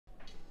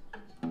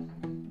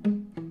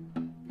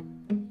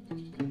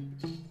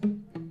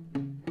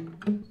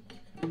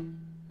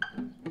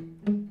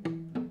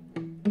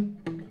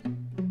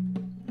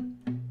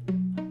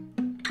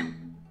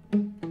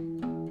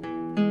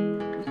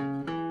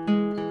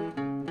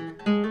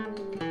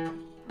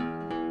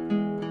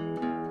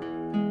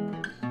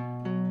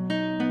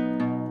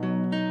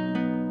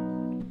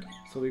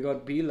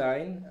got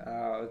Beeline.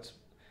 It's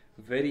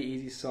a very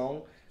easy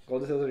song.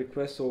 Got this as a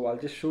request, so I'll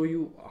just show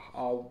you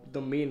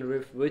the main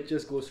riff, which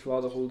just goes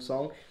throughout the whole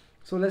song.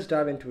 So let's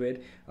dive into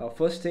it.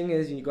 First thing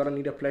is you gotta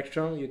need a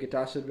plectrum. Your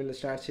guitar should be in the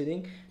stand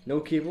sitting, no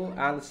cable.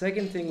 And the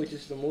second thing, which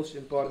is the most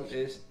important,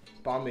 is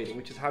palm mating,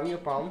 which is having your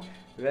palm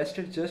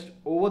rested just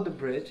over the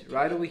bridge,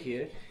 right over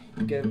here.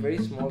 You get a very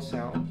small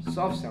sound,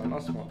 soft sound,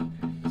 not small,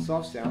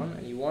 soft sound,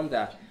 and you want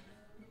that.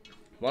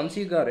 Once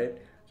you got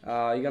it,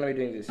 you're gonna be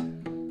doing this.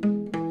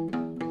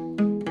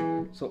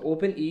 So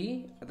open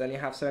E, then you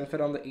have 7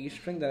 fret on the E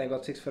string, then I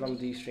got 6 fret on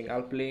the D string.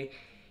 I'll play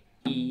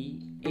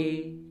E,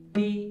 A,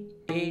 D,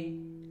 A.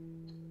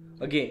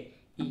 Again,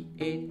 E,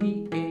 A,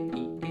 D, A,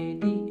 E, A,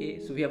 D, A.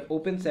 So we have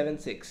open 7,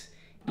 6.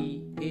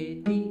 E, A,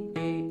 D, A,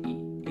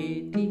 E,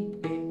 A, D,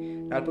 A.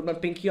 Now I'll put my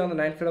pinky on the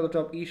 9th fret of the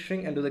top E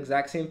string and do the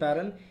exact same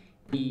pattern.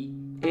 E,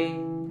 A,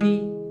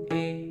 D,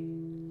 A.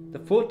 The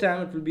fourth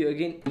time it will be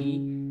again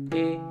E,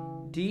 A,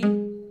 D.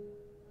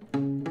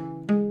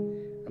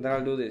 And then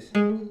I'll do this.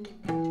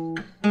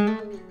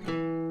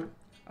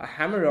 I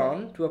hammer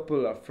on to a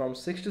pull up from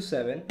 6 to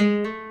 7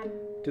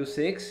 to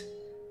 6,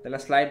 then I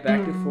slide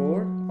back to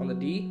 4 on the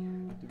D,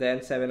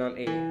 then 7 on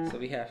A. So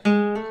we have,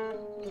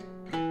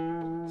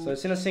 so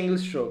it's in a single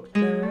stroke.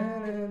 2,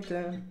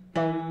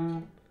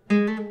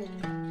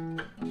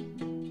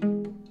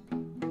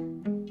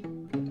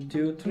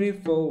 3,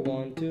 4,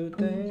 1, 2,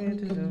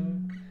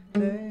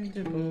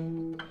 3,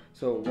 boom.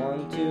 So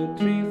 1, 2,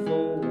 3,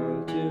 4,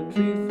 1, 2,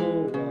 3,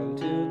 4, 1,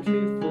 2,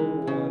 3,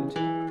 4, 1, 2.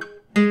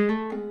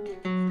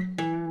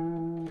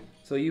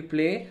 So you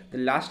play, the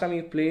last time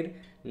you played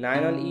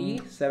 9 on E,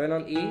 7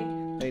 on E,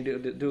 then you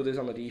do this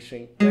on the D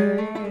string. So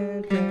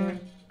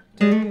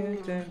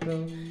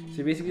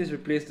you basically just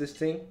replace this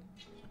thing.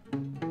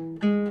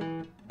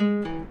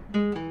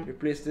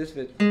 Replace this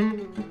with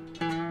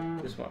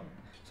this one.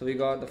 So we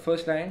got the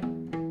first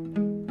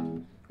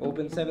line,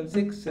 open 7,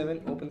 6,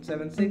 7, open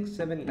 7, 6,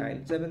 7,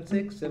 9, 7,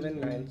 6, 7,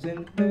 9,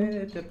 7.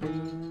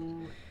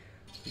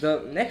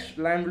 The next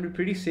line will be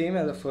pretty same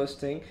as the first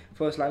thing.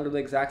 First line will do the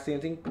exact same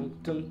thing.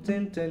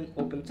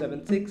 Open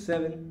 7, 6,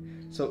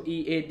 7. So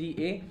E, A, D,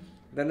 A.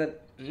 Then the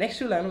next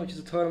two lines, which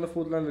is the third and the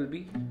fourth line, will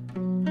be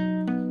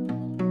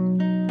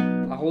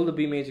I hold the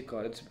B major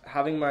chord. It's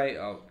having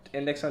my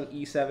index on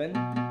E7,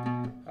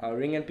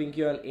 ring and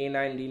pinky on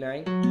A9,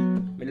 D9,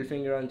 middle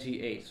finger on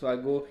G8. So I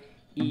go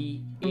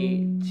E,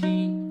 A,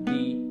 G, D,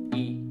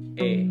 E,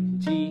 A,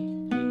 G,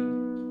 E,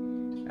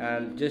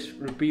 and just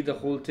repeat the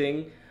whole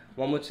thing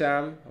one more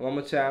time,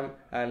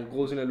 and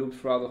goes in a loop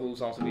throughout the whole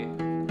song. So we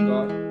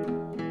got.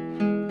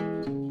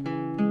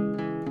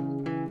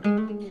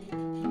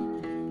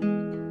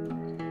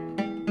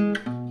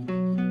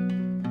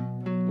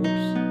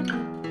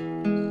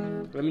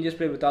 Oops. Let me just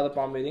play without the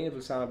palm mating. It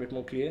will sound a bit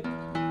more clear.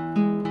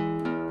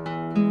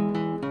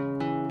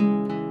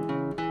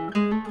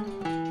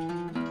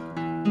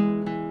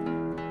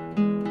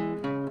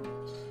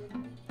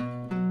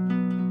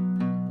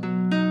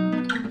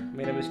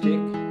 Made a mistake.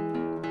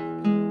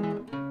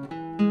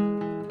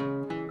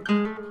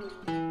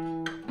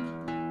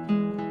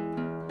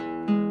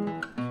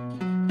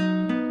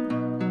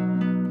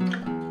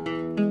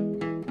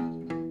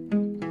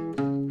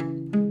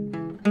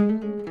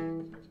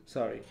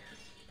 Sorry.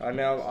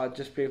 Now I'll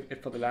just play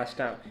it for the last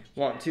time.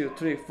 1, 2,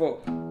 3, 4.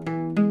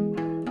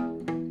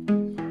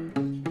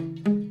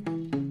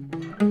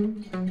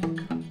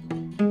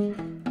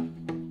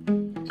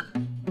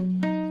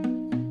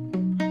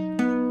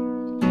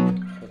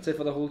 That's it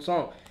for the whole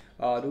song.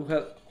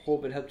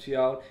 Hope it helps you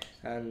out,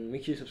 and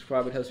make sure you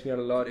subscribe. It helps me out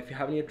a lot. If you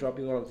haven't yet dropped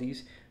me one of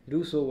these,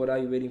 do so. What are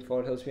you waiting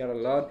for? It helps me out a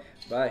lot.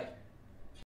 Bye.